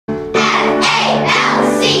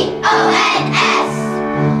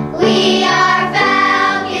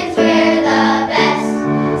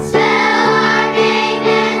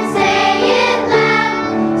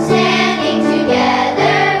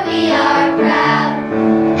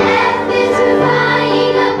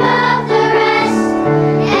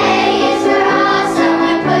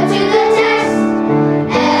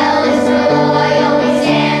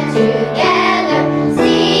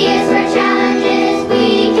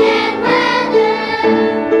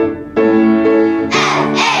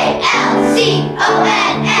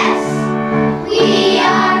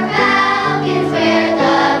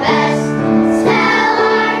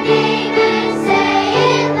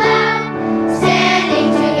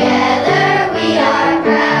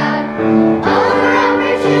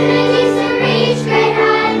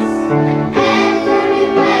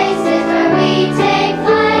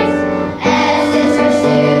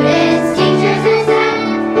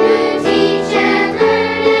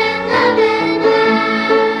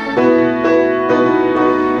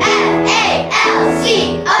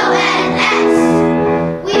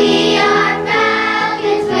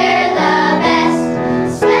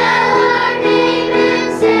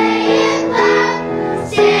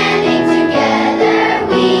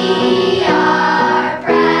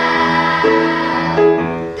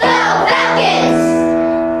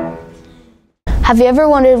you ever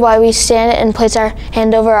wondered why we stand and place our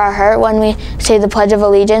hand over our heart when we say the Pledge of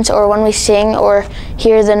Allegiance, or when we sing or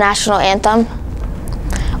hear the national anthem?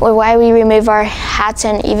 Or why we remove our hats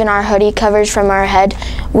and even our hoodie covers from our head?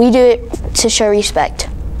 We do it to show respect.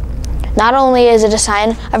 Not only is it a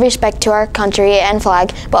sign of respect to our country and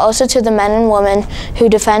flag, but also to the men and women who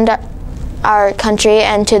defend our country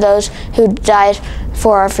and to those who died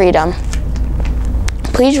for our freedom.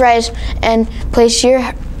 Please rise and place your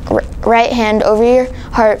right hand over your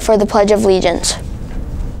heart for the Pledge of Allegiance.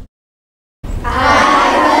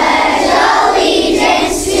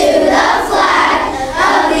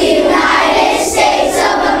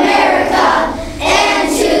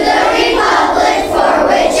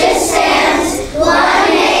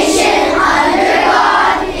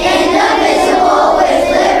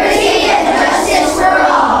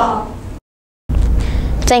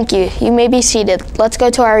 Thank you. You may be seated. Let's go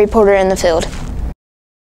to our reporter in the field.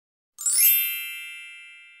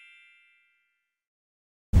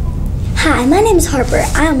 Hi, my name is Harper.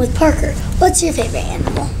 I am with Parker. What's your favorite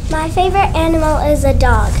animal? My favorite animal is a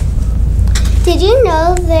dog. Did you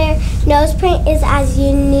know their nose print is as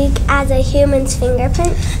unique as a human's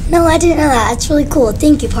fingerprint? No, I didn't know that. That's really cool.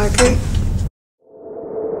 Thank you, Parker.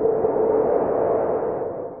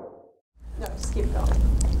 No, just keep going.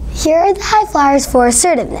 Here are the high flyers for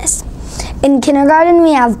assertiveness. In kindergarten,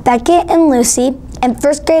 we have Beckett and Lucy. In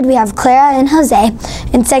first grade, we have Clara and Jose.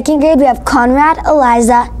 In second grade, we have Conrad,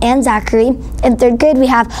 Eliza, and Zachary. In third grade, we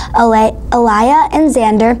have Elia and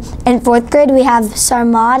Xander. In fourth grade, we have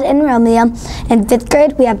Sarmad and Romeo. In fifth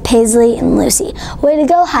grade, we have Paisley and Lucy. Way to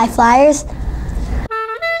go, high flyers!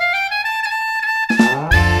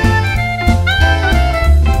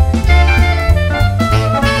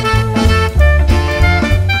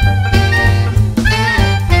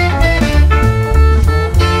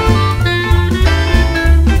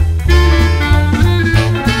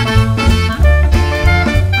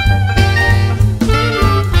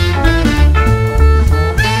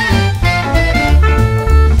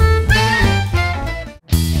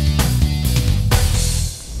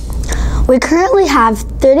 We currently have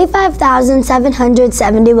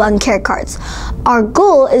 35,771 care cards. Our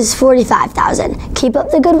goal is 45,000. Keep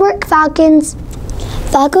up the good work, Falcons.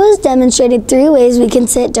 Falco has demonstrated 3 ways we can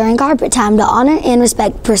sit during carpet time to honor and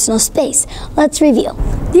respect personal space. Let's review.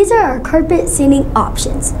 These are our carpet seating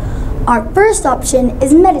options. Our first option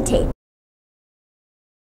is meditate.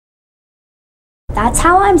 That's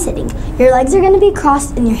how I'm sitting. Your legs are going to be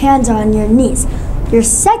crossed and your hands are on your knees. Your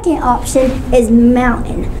second option is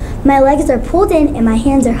mountain. My legs are pulled in and my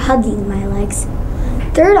hands are hugging my legs.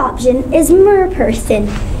 Third option is mirror person.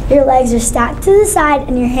 Your legs are stacked to the side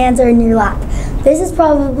and your hands are in your lap. This is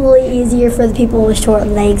probably easier for the people with short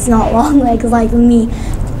legs, not long legs like me.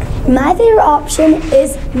 My favorite option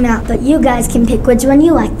is mount, but you guys can pick which one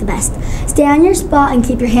you like the best. Stay on your spot and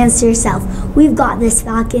keep your hands to yourself. We've got this,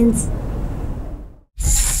 Falcons.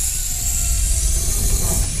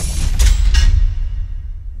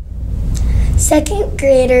 Second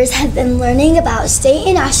graders have been learning about state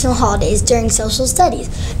and national holidays during social studies,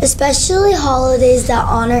 especially holidays that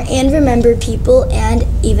honor and remember people and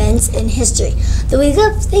events in history. The week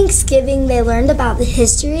of Thanksgiving, they learned about the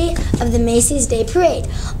history of the Macy's Day Parade.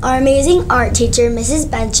 Our amazing art teacher, Mrs.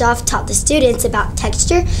 Benshoff, taught the students about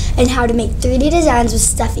texture and how to make 3D designs with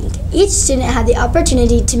stuffing. Each student had the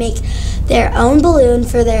opportunity to make their own balloon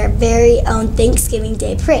for their very own Thanksgiving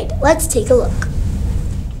Day Parade. Let's take a look.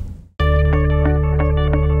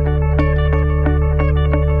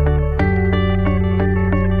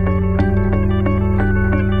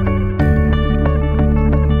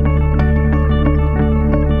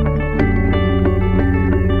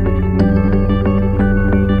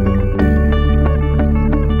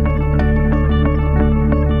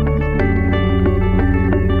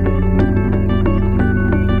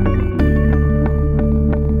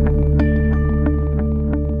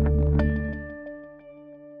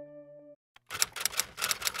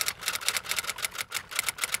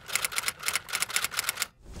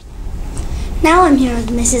 Now I'm here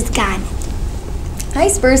with Mrs. Guymon. Hi,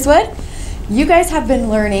 Spurswood. You guys have been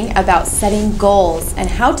learning about setting goals and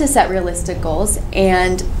how to set realistic goals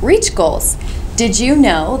and reach goals. Did you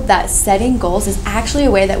know that setting goals is actually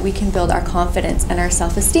a way that we can build our confidence and our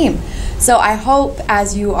self-esteem? So I hope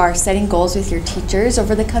as you are setting goals with your teachers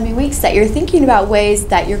over the coming weeks that you're thinking about ways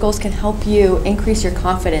that your goals can help you increase your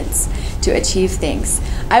confidence to achieve things.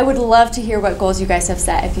 I would love to hear what goals you guys have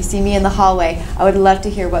set. If you see me in the hallway, I would love to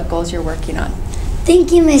hear what goals you're working on.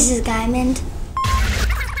 Thank you, Mrs. Guymon.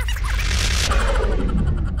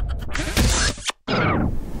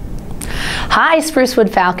 Hi, Sprucewood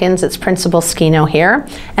Falcons, it's Principal Skino here,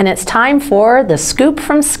 and it's time for the Scoop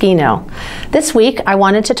from Skino. This week, I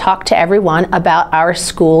wanted to talk to everyone about our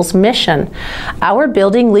school's mission. Our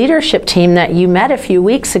building leadership team that you met a few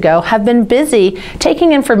weeks ago have been busy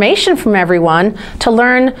taking information from everyone to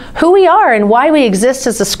learn who we are and why we exist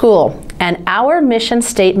as a school. And our mission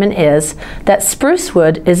statement is that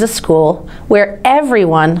Sprucewood is a school where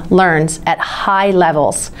everyone learns at high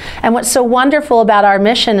levels. And what's so wonderful about our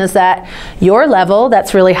mission is that your level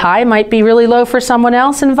that's really high might be really low for someone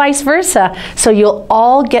else and vice versa. So you'll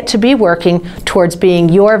all get to be working towards being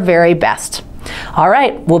your very best. All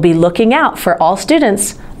right, we'll be looking out for all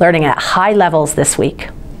students learning at high levels this week.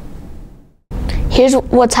 Here's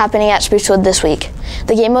what's happening at Sprucewood this week.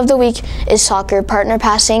 The game of the week is soccer, partner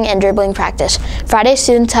passing, and dribbling practice. Friday,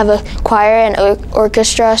 students have a choir and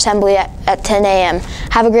orchestra assembly at 10 a.m.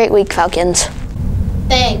 Have a great week, Falcons.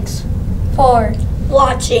 Thanks For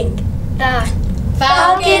watching the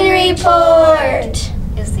Falcon Report.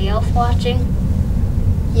 Is the elf watching?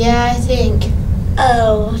 Yeah, I think.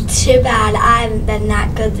 Oh, too bad. I haven't been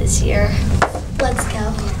that good this year. Let's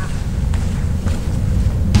go.